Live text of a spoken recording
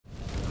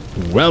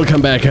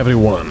Welcome back,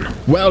 everyone.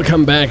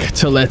 Welcome back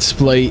to Let's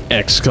Play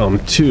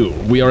XCOM 2.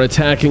 We are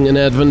attacking an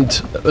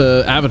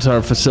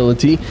avatar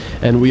facility,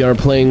 and we are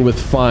playing with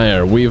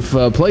fire. We've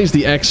placed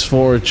the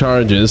X4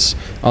 charges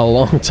a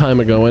long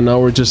time ago, and now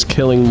we're just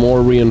killing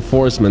more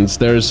reinforcements.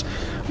 There's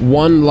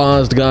one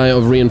last guy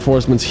of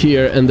reinforcements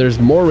here, and there's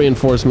more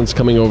reinforcements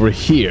coming over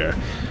here.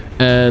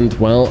 And,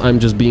 well, I'm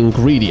just being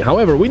greedy.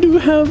 However, we do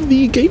have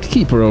the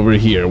gatekeeper over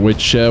here,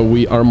 which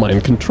we are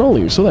mind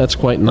controlling, so that's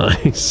quite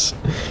nice.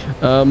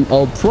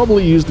 I'll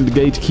probably use the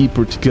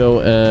gatekeeper to go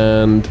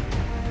and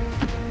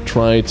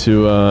try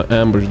to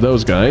ambush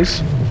those guys.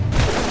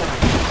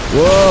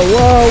 Whoa,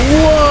 whoa,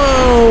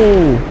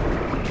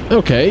 whoa!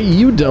 Okay,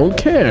 you don't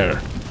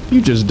care.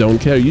 You just don't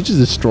care. You just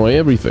destroy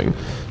everything.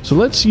 So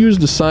let's use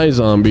the Psy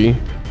Zombie.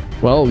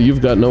 Well,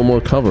 you've got no more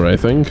cover, I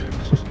think.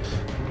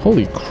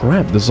 Holy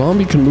crap, the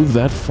zombie can move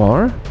that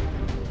far?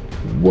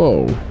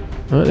 Whoa.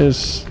 That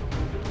is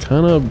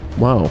kind of...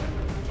 wow.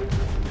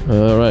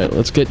 Alright,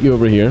 let's get you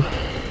over here.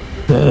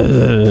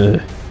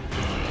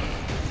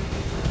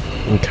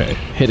 Okay,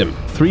 hit him.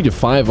 3 to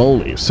 5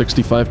 only.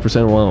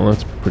 65%. Wow,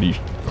 that's pretty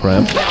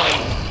crap.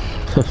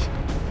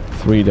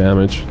 3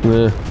 damage.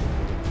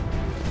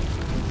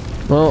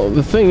 Well,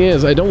 the thing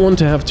is, I don't want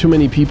to have too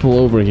many people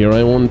over here.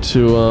 I want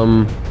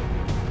to,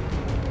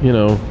 you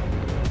know...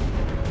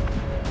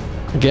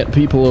 get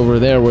people over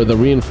there where the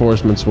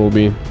reinforcements will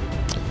be.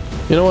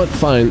 You know what?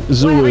 Fine.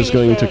 Zulu is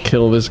going to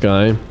kill this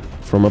guy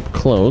from up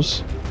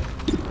close.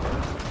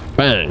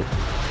 Bang!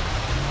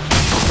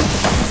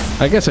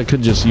 I guess I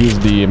could just use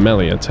the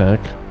melee attack,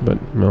 but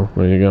no,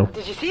 there you go.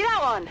 Did you see that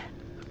one?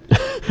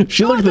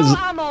 she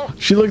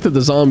looked at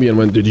the zombie and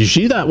went, "Did you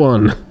see that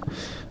one?"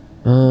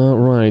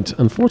 Right.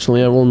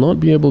 Unfortunately, I will not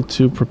be able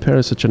to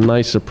prepare such a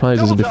nice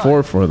surprise as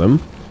before for them,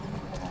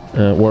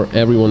 where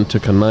everyone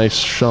took a nice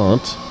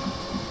shot.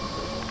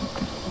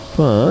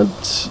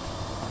 But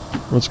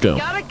let's go.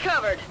 Got it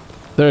covered.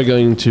 They're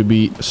going to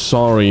be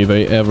sorry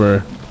they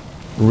ever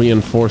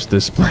reinforced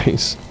this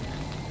place.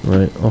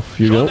 Right, off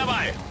you go.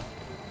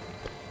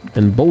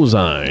 And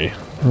bullseye.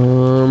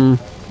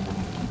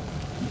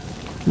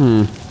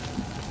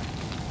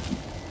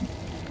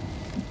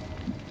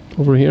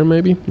 Over here,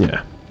 maybe?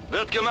 Yeah.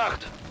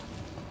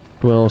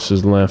 Who else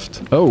is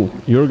left? Oh,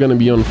 you're gonna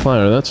be on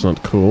fire. That's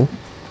not cool.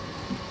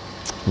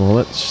 Well,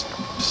 that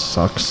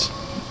sucks.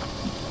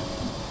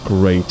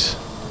 Great.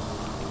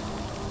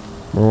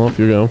 Well, off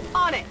you go.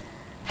 On it.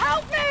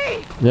 Help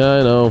me! Yeah,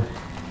 I know.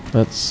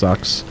 That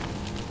sucks.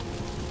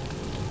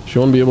 She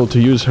won't be able to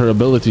use her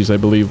abilities, I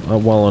believe,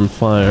 while on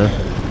fire.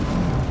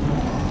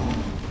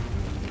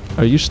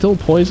 Are you still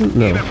poisoned?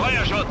 No.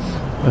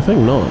 I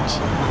think not.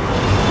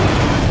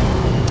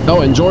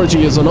 Oh, and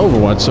Georgie is on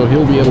Overwatch, so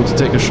he'll be able to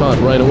take a shot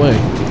right away.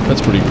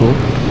 That's pretty cool.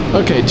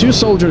 Okay, 2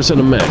 soldiers and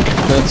a mech.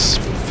 That's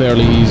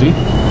fairly easy.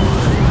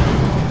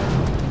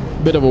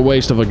 Bit of a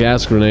waste of a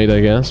gas grenade,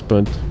 I guess,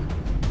 but...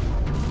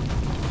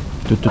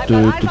 I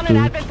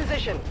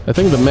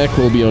think the mech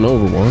will be on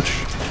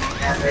Overwatch.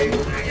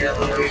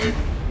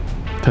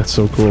 That's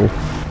so cool.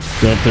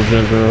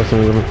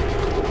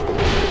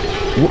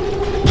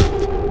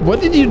 What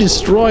did you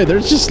destroy?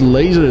 There's just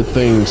laser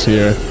things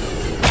here.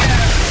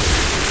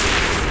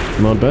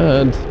 Not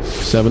bad.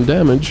 7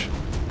 damage.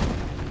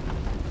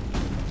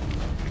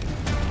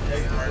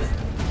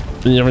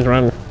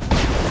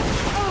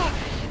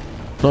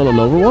 Not on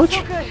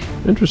Overwatch?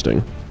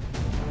 Interesting.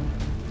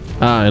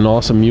 Ah, and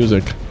awesome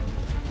music.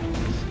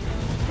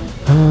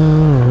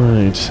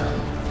 Alright.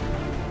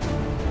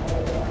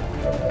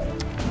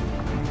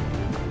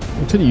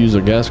 I could use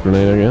a gas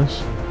grenade, I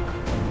guess.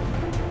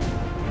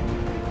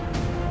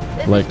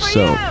 Like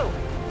so.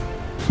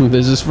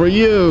 This is for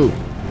you!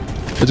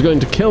 It's going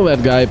to kill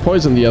that guy,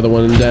 poison the other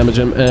one, and damage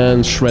him,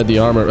 and shred the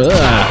armor.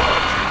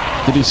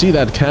 Ugh! Did you see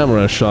that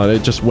camera shot?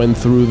 It just went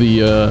through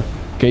the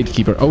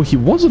gatekeeper. Oh, he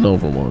was an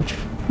Overwatch.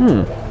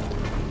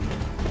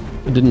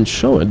 It didn't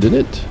show it, did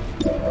it?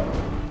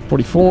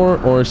 44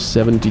 or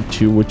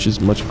 72, which is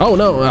much... oh,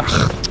 no!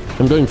 Ugh.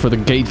 I'm going for the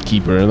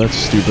gatekeeper. That's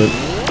stupid.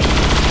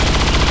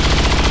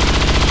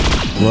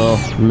 Well,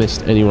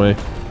 missed anyway.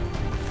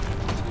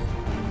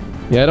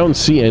 Yeah, I don't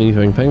see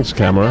anything. Thanks,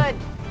 camera.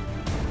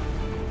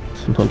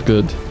 Not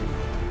good.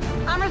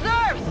 I'm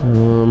reserves.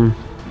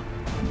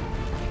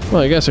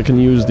 Well, I guess I can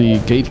use the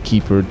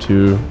gatekeeper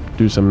to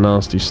do some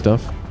nasty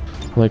stuff.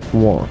 Like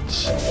what?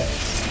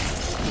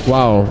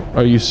 Wow,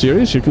 are you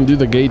serious? You can do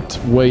the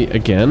gateway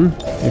again?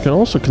 You can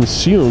also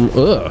consume...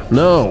 ugh,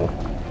 no!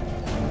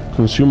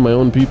 Consume my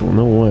own people,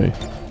 no way.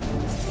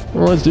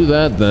 Well, let's do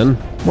that then.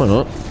 Why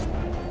not?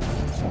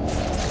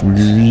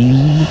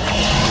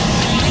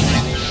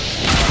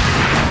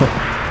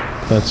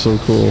 That's so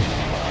cool.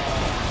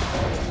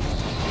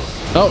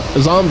 Oh,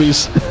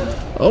 zombies!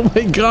 Oh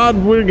my god,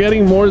 we're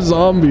getting more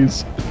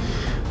zombies!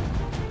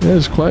 Yeah,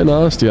 it's quite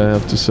nasty, I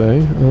have to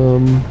say.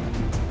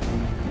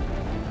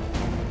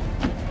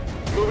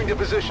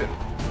 Position.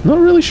 Not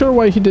really sure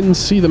why he didn't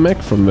see the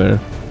mech from there.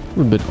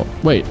 A bit.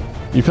 Wait,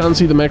 you can't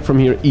see the mech from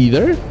here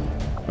either?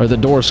 Are the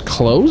doors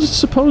closed,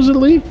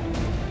 supposedly?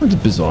 That's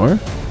bizarre.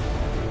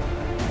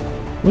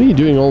 What are you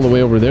doing all the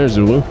way over there,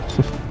 Zulu?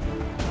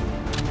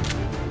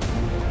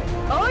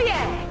 Oh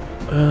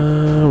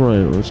yeah.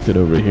 Right, let's get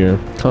over here.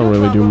 Can't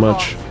really do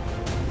much.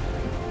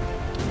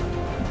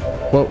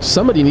 Well,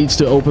 somebody needs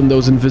to open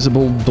those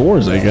invisible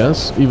doors, I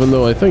guess. Even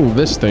though I think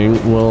this thing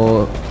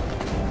will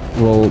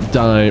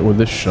die with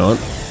this shot.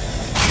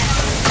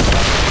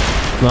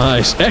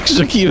 Nice,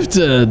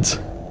 executed!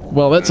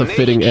 Well, that's a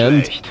fitting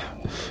end.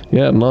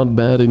 Yeah, not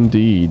bad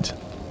indeed.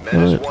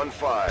 Menace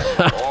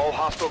 1-5. All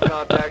hostile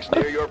contacts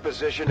near your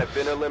position have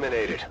been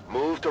eliminated.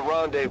 Move to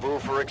rendezvous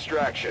for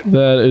extraction.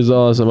 That is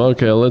awesome.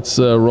 Okay, let's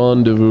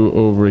rendezvous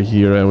over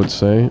here, I would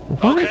say.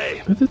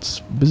 Okay. That's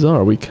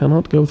bizarre. We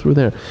cannot go through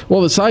there.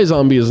 Well, the Psy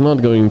Zombie is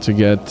not going to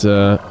get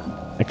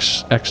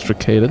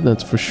extricated,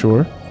 that's for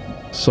sure.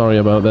 Sorry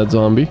about that,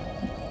 zombie.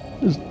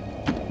 There's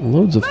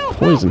loads of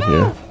poison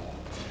here.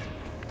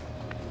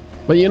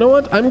 But you know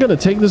what? I'm gonna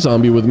take the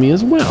zombie with me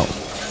as well.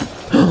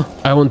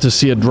 I want to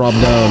see it drop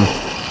down.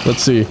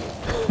 Let's see.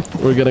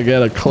 We're gonna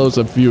get a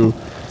close-up view.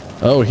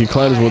 Oh, he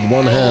climbs with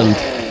one hand.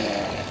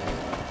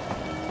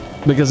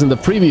 Because in the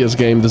previous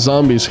game, the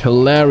zombies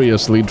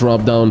hilariously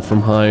drop down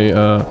from high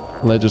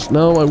ledges.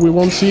 No, we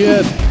won't see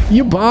it.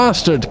 You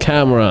bastard,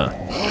 camera.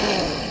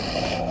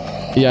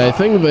 Yeah, I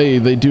think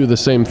they do the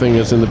same thing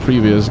as in the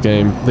previous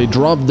game. They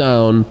drop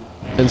down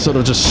and sort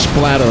of just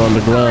splatter on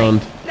the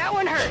ground. That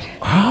one hurt.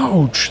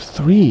 Ouch,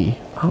 3.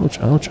 Ouch,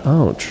 ouch,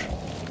 ouch.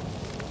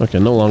 Okay,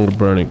 no longer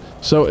burning.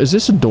 So, is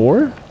this a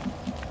door?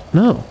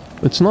 No,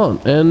 it's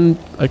not. And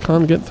I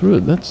can't get through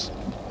it. That's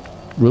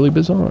really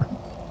bizarre.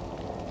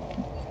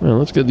 Well,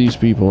 let's get these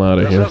people out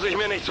of here.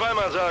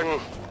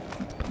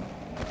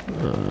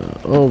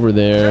 Over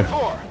there.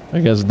 I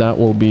guess that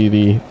will be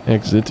the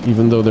exit,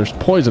 even though there's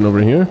poison over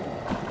here.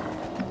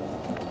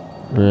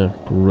 Yeah,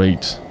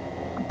 great.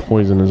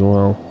 Poison as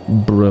well.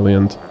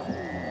 Brilliant.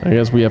 I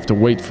guess we have to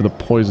wait for the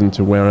poison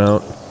to wear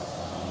out.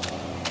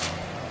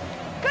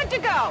 Good to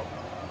go.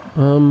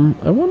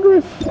 I wonder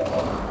if...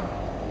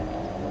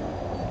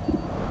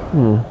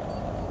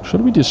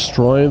 Should we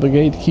destroy the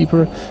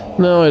gatekeeper?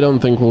 No, I don't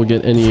think we'll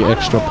get any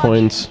extra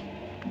points.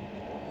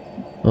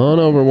 On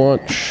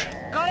Overwatch.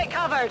 Got it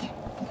covered.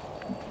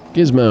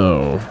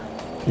 Gizmo.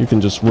 You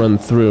can just run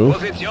through.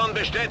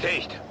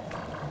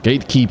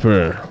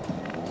 Gatekeeper.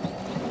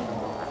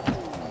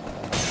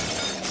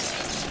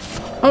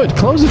 Oh, it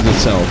closes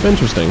itself.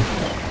 Interesting.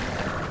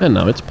 And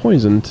now it's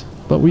poisoned,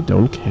 but we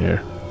don't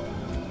care.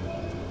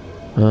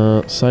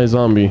 Psy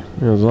Zombie.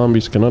 You know,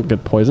 zombies cannot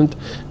get poisoned,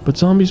 but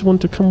zombies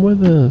want to come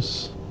with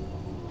us.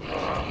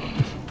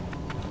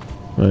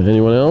 Right,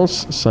 anyone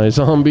else? Psy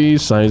Zombie,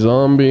 Psy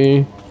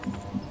Zombie,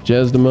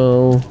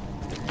 Jesdemo.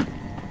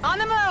 On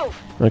the move.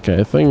 Okay,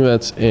 I think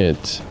that's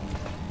it.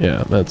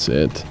 Yeah, that's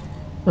it.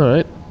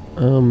 Alright.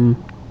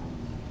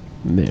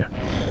 There.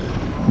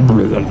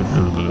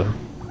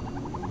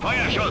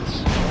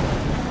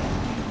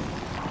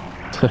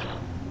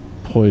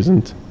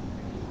 Poisoned.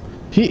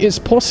 He is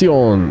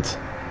poisoned.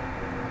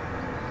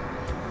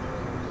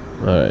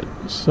 Alright,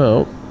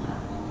 so...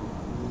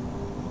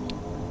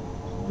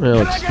 Well,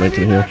 let's make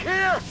it here.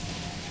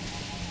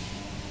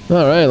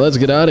 Alright, let's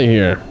get out of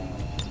here.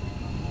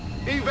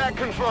 Evac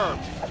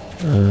confirmed.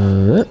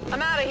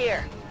 I'm out of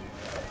here.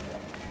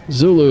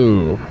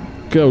 Zulu.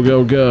 Go,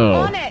 go, go.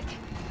 On it.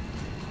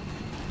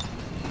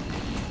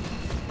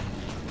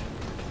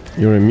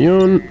 You're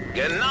immune.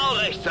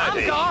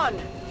 I'm gone.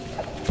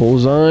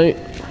 Bullseye.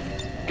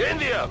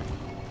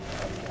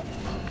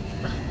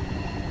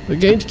 The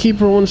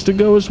gatekeeper wants to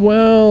go as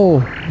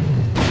well.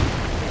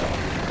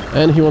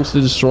 And he wants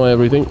to destroy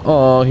everything.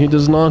 Oh, he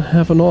does not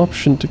have an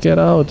option to get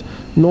out.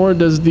 Nor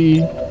does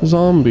the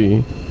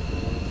zombie.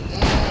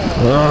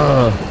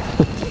 Ah.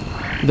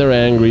 They're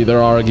angry.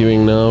 They're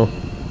arguing now.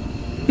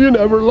 You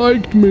never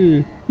liked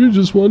me. You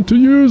just want to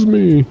use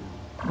me.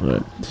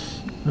 Alright.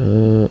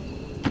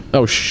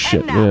 Oh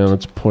shit. Yeah,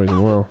 that's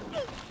poison. Well.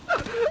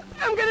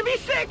 I'm gonna be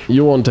sick.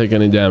 You won't take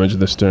any damage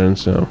this turn,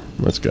 so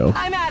let's go.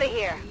 I'm out of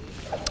here.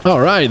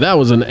 Alright, that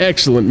was an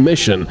excellent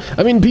mission.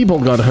 I mean, people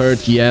got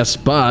hurt, yes,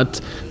 but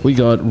we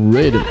got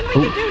rid of...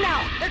 Nothing we can do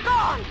now. They're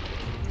gone.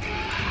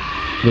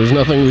 There's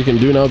nothing we can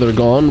do now they're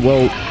gone?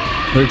 Well,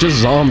 they're just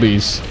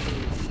zombies.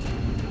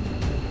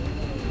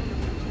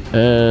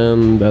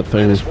 And that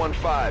thing... Menace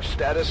 1-5,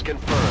 status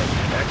confirmed.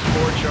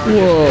 X4 charges.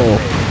 Whoa.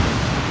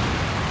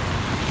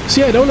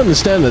 See, I don't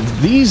understand that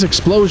these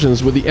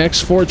explosions with the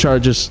X4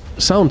 charges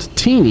sound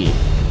teeny.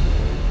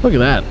 Look at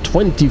that,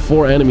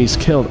 24 enemies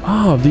killed.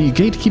 Ah, the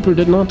gatekeeper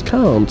did not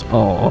count.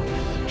 Oh,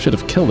 should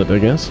have killed it, I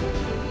guess.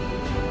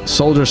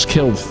 Soldiers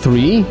killed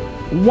 3?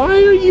 Why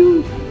are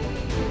you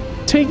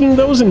taking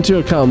those into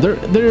account?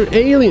 They're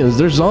aliens,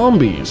 they're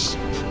zombies.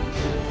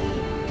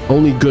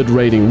 Only good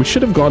rating. We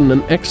should have gotten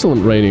an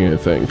excellent rating, I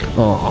think.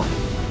 Oh,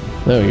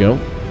 there we go.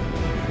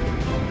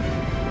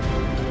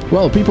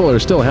 Well, people are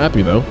still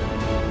happy, though.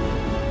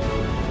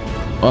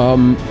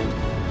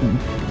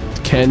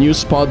 Can you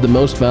spot the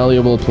most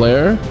valuable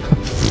player?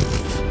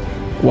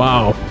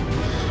 Wow.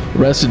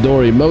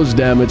 Residori, most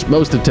damage,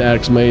 most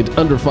attacks made,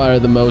 under fire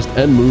the most,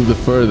 and move the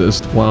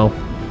furthest. Wow.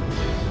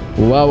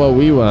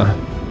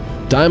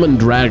 Wawawiwa. Diamond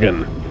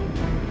Dragon.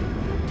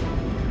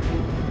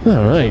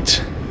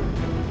 Alright.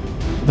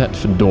 That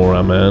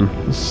fedora, man.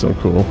 This is so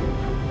cool.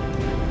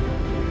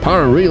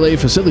 Power relay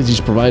facilities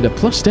provide a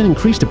plus 10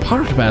 increase to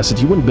power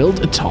capacity when built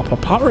atop a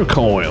power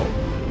coil.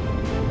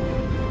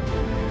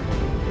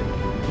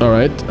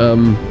 Alright,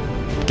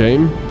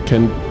 game,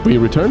 can we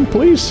return,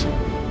 please?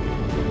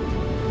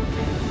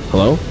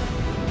 Hello?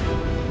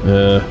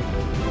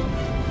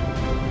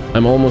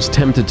 I'm almost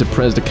tempted to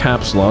press the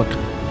caps lock.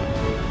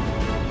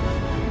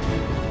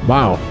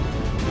 Wow.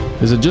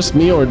 Is it just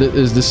me, or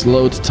is this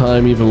load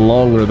time even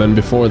longer than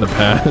before the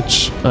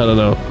patch? I don't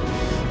know.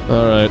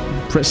 Alright.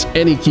 Press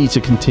any key to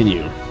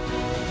continue.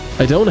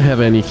 I don't have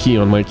any key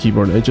on my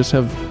keyboard. I just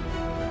have...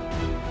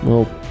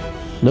 well,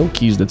 no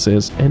keys that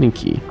says any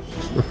key.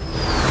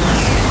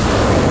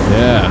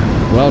 Yeah.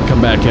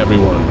 Welcome back,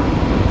 everyone.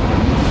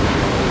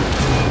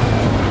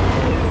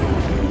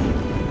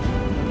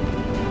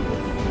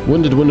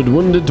 Wounded, wounded,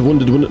 wounded,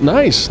 wounded, wounded.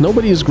 Nice!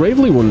 Nobody is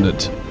gravely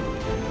wounded.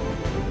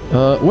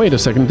 Wait a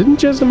second.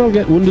 Didn't Jezebel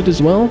get wounded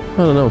as well? I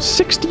don't know.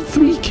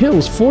 63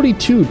 kills,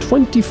 42,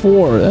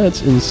 24.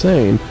 That's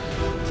insane.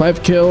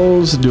 5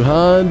 kills,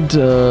 Duhad,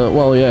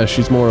 well, yeah,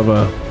 she's more of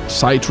a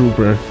side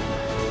trooper.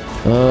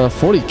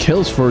 40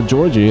 kills for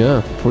Georgie,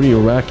 yeah. Pretty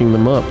racking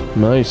them up.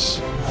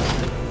 Nice.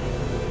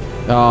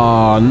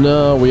 Ah,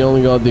 no, we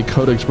only got the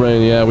Codex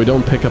Brain. Yeah, we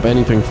don't pick up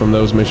anything from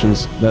those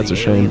missions. That's a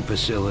shame. The alien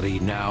facility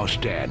now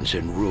stands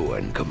in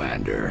ruin,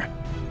 Commander.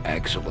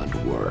 Excellent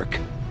work.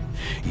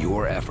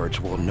 Your efforts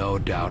will no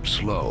doubt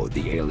slow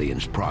the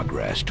aliens'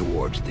 progress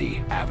towards the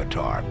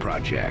Avatar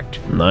project.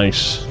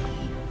 Nice.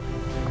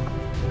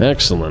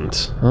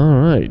 Excellent.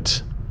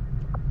 Alright.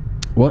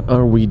 What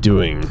are we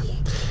doing?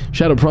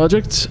 Shadow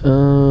Project.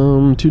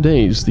 2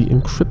 days. The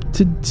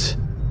encrypted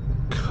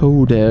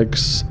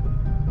codex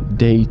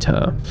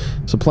data.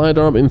 Supply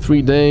drop in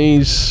 3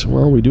 days.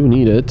 Well, we do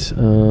need it.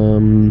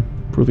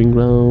 Proving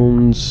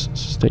grounds.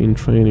 Sustained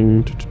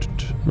training.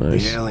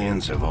 Nice. The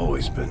aliens have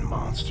always been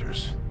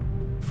monsters.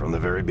 From the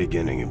very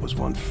beginning, it was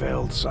one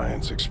failed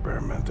science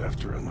experiment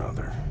after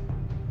another.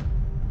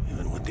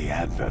 Even with the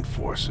Advent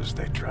forces,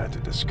 they tried to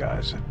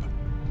disguise it, but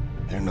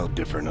they're no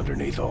different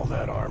underneath all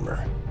that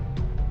armor.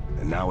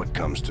 And now it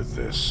comes to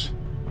this,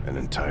 an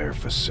entire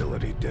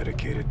facility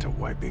dedicated to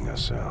wiping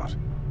us out.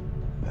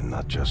 And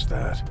not just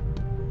that,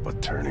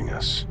 but turning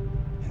us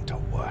into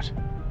what?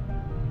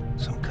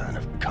 Some kind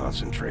of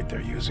concentrate they're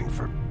using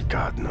for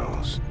God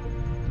knows.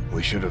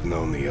 We should have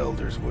known the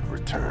Elders would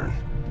return.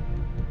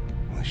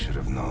 We should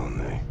have known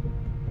they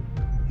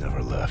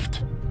never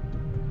left.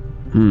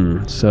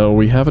 So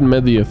we haven't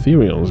met the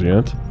Ethereals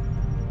yet.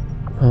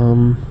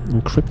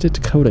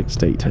 Encrypted codex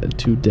data,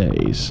 2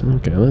 days.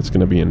 Okay, that's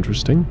gonna be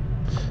interesting.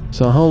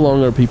 So how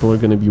long are people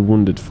gonna be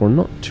wounded for?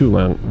 Not too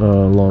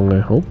long, I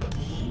hope.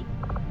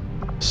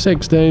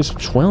 6 days,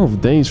 12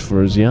 days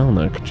for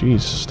Zialnak.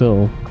 Jeez,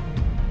 still.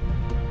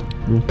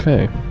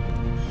 Okay.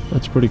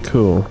 That's pretty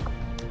cool.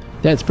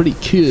 That's pretty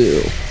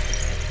cool.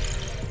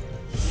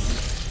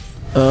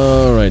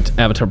 Alright,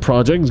 Avatar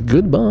Project,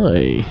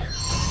 goodbye.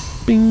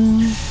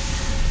 Bing.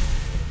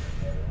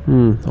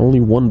 Only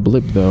 1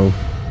 blip though.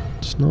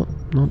 It's not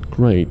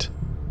great.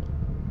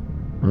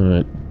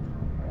 Alright.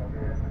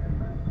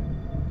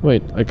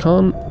 Wait, I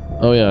can't...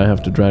 oh yeah, I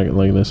have to drag it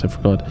like this, I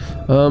forgot.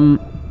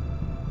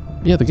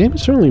 Yeah, the game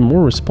is certainly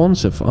more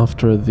responsive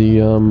after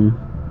the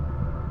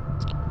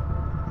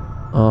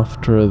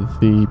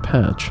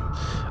patch.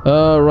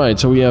 Right,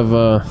 so we have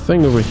a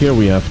thing over here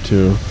we have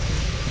to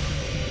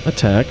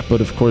attack,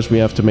 but of course we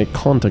have to make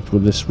contact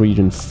with this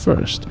region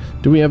first.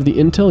 Do we have the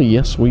intel?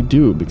 Yes, we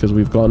do, because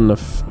we've gotten a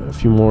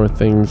few more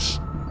things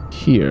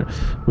here.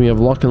 We have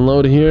lock and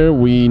load here.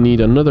 We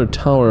need another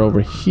tower over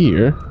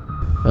here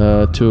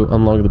to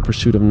unlock the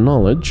pursuit of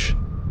knowledge.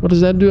 What does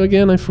that do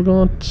again? I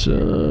forgot.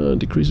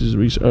 Decreases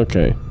research.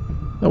 Okay.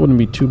 That wouldn't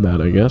be too bad,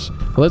 I guess.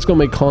 But let's go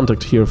make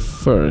contact here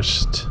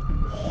first.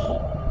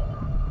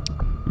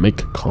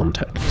 Make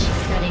contact.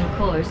 Setting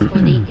course for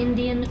the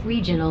Indian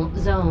Regional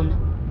Zone.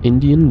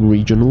 Indian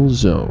Regional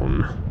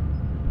Zone.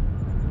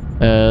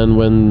 And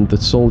when the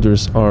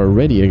soldiers are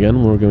ready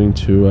again, we're going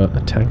to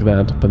attack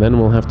that. But then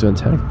we'll have to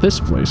attack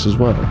this place as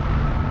well.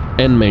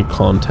 And make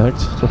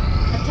contact.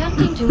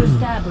 Attempting to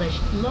establish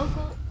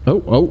local...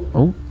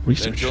 Oh,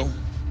 research. Central,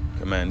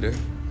 Commander,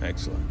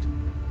 excellent.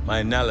 My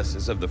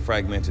analysis of the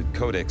fragmented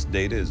codex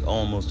data is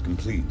almost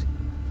complete.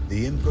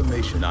 The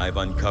information I've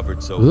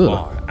uncovered so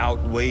far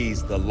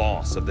outweighs the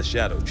loss of the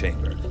Shadow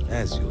Chamber,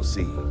 as you'll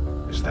see.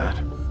 Is that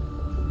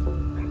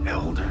an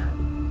Elder?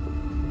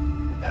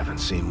 Haven't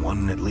seen one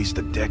in at least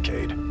a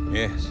decade.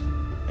 Yes,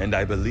 and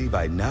I believe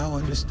I now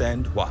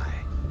understand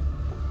why.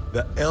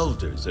 The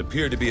Elders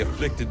appear to be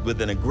afflicted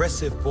with an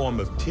aggressive form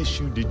of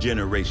tissue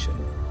degeneration,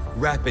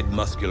 rapid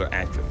muscular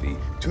atrophy,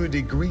 to a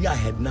degree I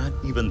had not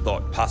even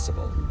thought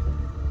possible.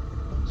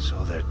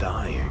 So they're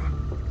dying.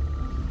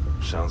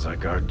 Sounds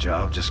like our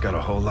job just got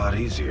a whole lot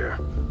easier.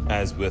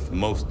 As with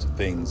most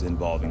things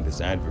involving this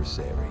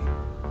adversary,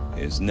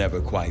 it's never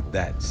quite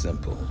that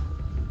simple.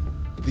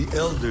 The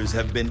Elders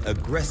have been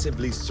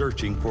aggressively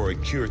searching for a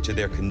cure to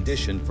their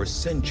condition for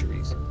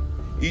centuries.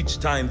 Each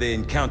time they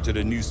encountered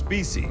a new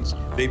species,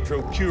 they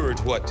procured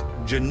what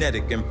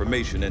genetic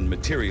information and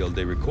material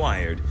they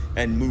required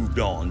and moved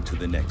on to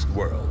the next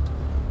world.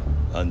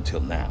 Until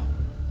now.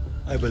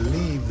 I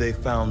believe they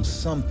found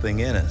something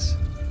in us.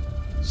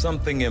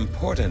 Something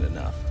important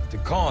enough to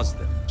cause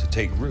them to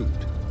take root.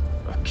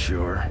 A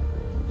cure?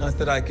 Not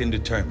that I can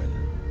determine.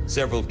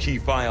 Several key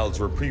files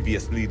were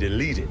previously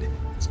deleted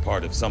as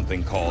part of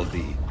something called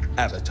the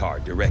Avatar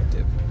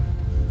Directive.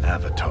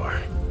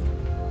 Avatar.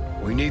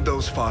 We need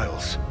those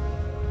files.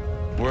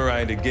 Were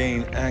I to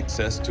gain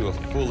access to a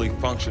fully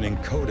functioning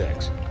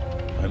codex,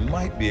 I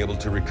might be able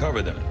to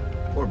recover them.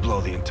 Or blow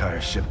the entire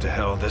ship to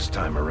hell this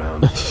time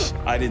around.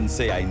 I didn't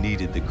say I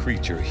needed the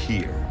creature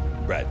here,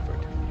 Bradford.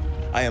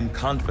 I am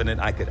confident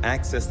I could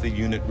access the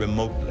unit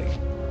remotely,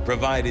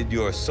 provided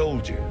your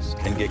soldiers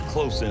can get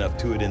close enough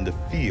to it in the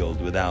field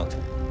without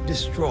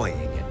destroying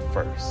it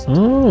first.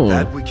 Oh.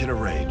 That we can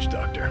arrange,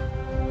 Doctor.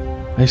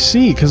 I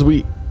see, because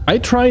I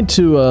tried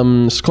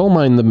to skull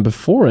mine them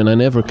before and I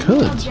never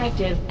could.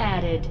 Objective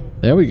added.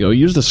 There we go.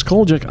 Use the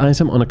Skulljack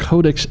item on a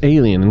Codex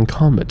alien in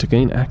combat to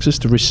gain access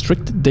to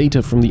restricted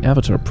data from the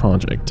Avatar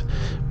project.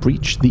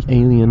 Breach the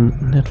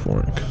alien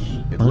network.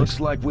 It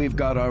looks like we've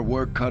got our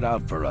work cut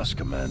out for us,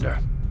 Commander.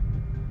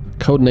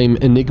 Codename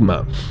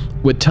Enigma.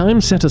 With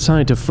time set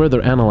aside to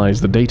further analyze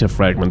the data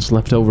fragments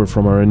left over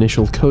from our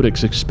initial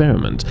Codex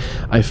experiment,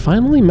 I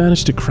finally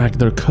managed to crack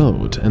their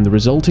code, and the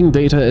resulting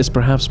data is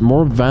perhaps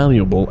more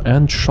valuable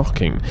and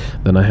shocking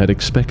than I had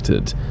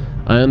expected.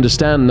 I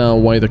understand now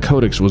why the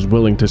Codex was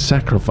willing to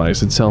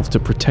sacrifice itself to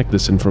protect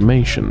this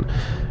information.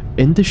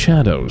 In the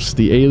shadows,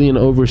 the alien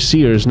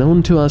overseers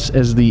known to us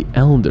as the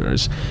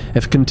Elders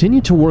have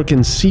continued to work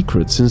in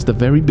secret since the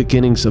very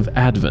beginnings of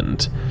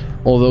Advent.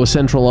 Although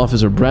Central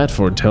Officer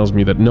Bradford tells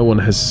me that no one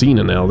has seen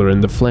an Elder in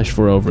the flesh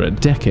for over a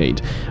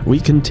decade, we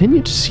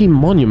continue to see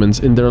monuments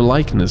in their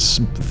likeness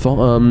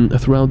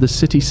throughout the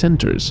city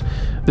centers.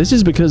 This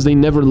is because they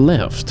never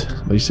left.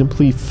 They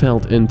simply fell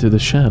into the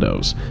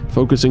shadows,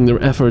 focusing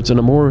their efforts on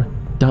a more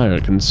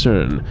dire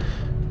concern.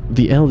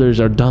 The Elders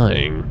are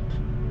dying.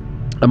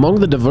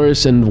 Among the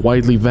diverse and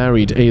widely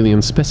varied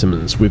alien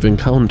specimens we've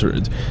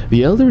encountered,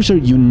 the Elders are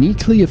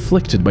uniquely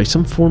afflicted by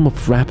some form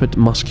of rapid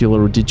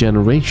muscular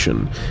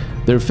degeneration.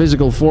 Their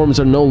physical forms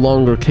are no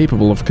longer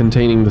capable of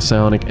containing the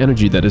psionic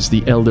energy that is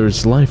the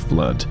Elders'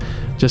 lifeblood.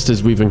 Just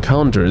as we've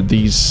encountered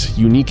these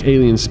unique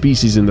alien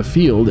species in the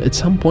field, at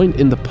some point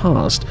in the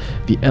past,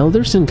 the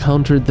Elders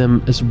encountered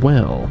them as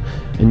well,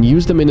 and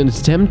used them in an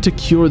attempt to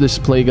cure this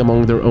plague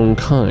among their own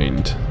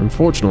kind.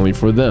 Unfortunately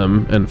for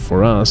them, and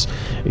for us,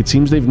 it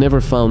seems they've never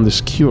found this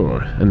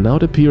cure, and now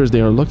it appears they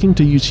are looking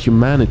to use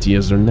humanity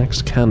as their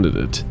next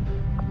candidate.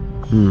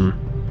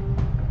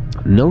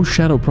 No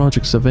shadow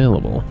projects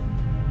available.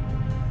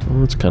 Well,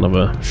 that's kind of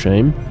a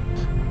shame.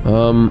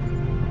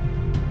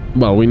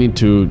 Well, we need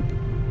to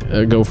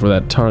go for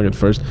that target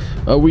first.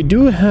 We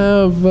do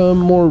have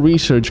more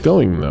research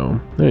going, though.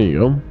 There you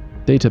go.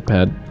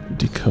 Datapad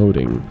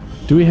decoding.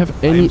 Do we have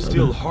any... I am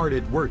still hard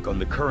at work on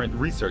the current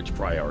research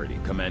priority,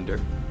 Commander.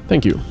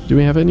 Thank you. Do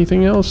we have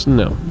anything else?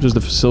 No. Just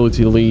the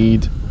facility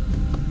lead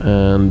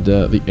and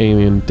the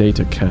alien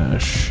data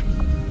cache.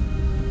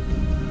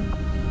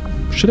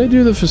 Should I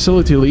do the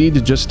facility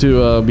lead just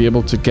to be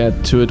able to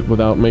get to it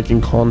without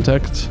making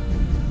contact?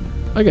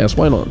 I guess,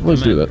 why not?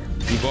 Let's do that.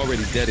 We've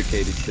already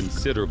dedicated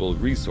considerable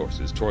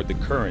resources toward the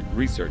current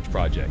research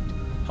project.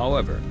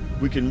 However,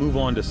 we can move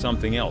on to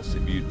something else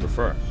if you'd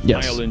prefer.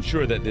 Yes. I'll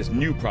ensure that this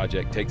new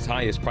project takes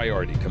highest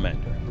priority,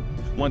 Commander.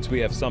 Once we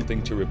have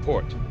something to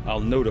report, I'll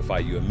notify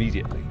you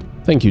immediately.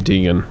 Thank you,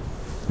 Tegan.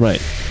 Right.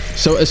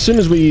 So as soon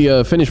as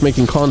we finish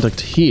making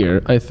contact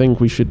here, I think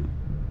we should...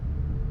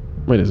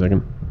 Wait a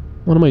second.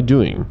 What am I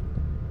doing?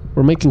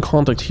 We're making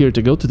contact here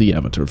to go to the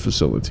Avatar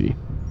facility.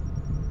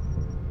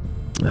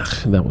 Ugh,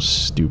 that was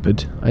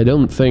stupid. I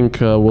don't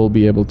think we'll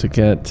be able to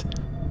get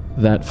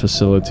that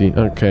facility.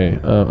 Okay,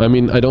 I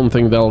mean, I don't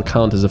think that'll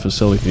count as a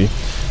facility.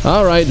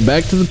 Alright,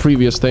 back to the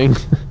previous thing.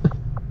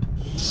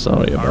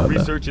 Sorry about that. Our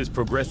research is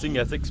progressing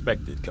as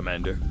expected,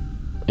 Commander.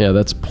 Yeah,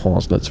 that's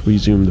paused. Let's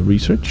resume the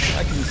research.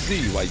 I can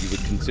see why you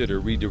would consider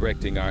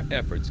redirecting our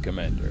efforts,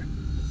 Commander.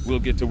 We'll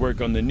get to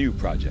work on the new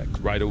project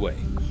right away.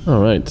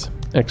 Alright,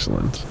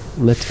 excellent.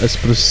 Let us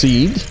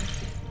proceed.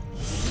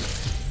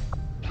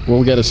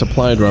 We'll get a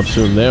supply drop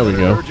soon. There we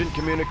go. Urgent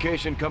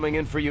communication coming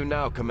in for you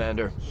now,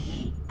 Commander.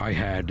 I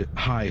had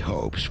high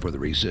hopes for the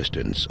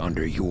Resistance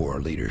under your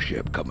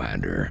leadership,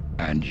 Commander,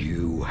 and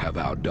you have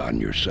outdone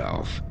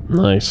yourself.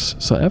 Nice.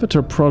 So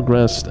Avatar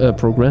progressed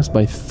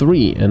by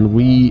 3, and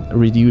we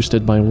reduced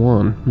it by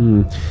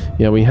 1.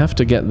 Yeah, we have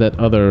to get that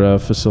other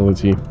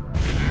facility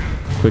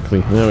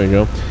quickly. There we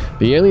go.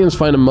 The aliens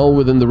find a mole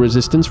within the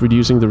Resistance,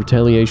 reducing the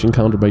retaliation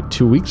counter by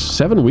 2 weeks.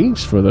 7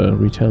 weeks for the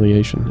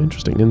retaliation.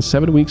 Interesting. And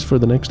 7 weeks for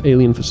the next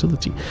alien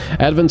facility.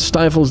 Advent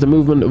stifles the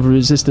movement of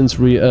Resistance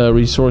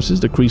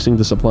resources, decreasing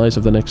the supplies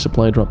of the next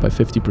supply drop by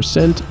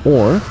 50%,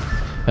 or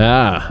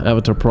Ah,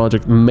 Avatar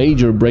Project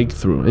major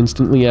breakthrough,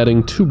 instantly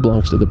adding 2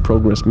 blocks to the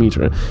progress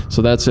meter.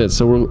 So that's it.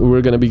 So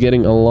we're gonna be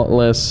getting a lot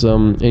less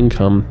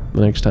income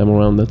the next time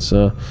around. That's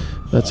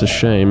a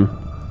shame.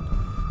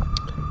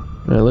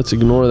 Alright, let's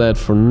ignore that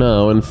for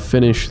now and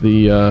finish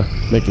the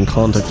making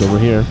contact over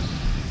here.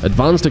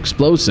 Advanced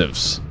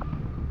explosives.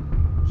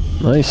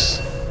 Nice.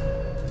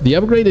 The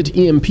upgraded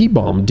EMP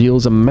bomb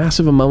deals a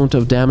massive amount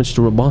of damage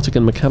to robotic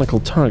and mechanical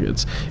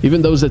targets.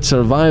 Even those that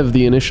survive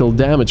the initial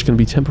damage can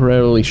be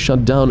temporarily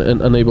shut down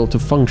and unable to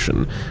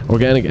function.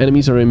 Organic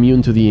enemies are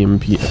immune to the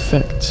EMP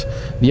effect.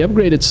 The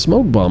upgraded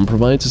smoke bomb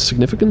provides a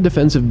significant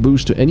defensive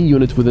boost to any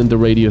unit within the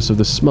radius of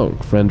the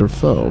smoke, friend or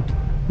foe.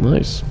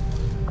 Nice.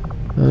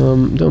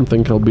 Don't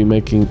think I'll be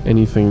making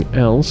anything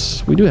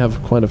else. We do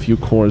have quite a few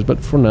cores,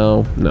 but for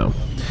now, no.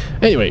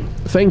 Anyway,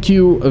 thank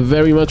you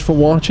very much for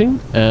watching,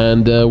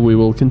 and we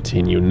will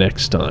continue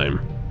next time.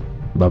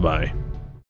 Bye-bye.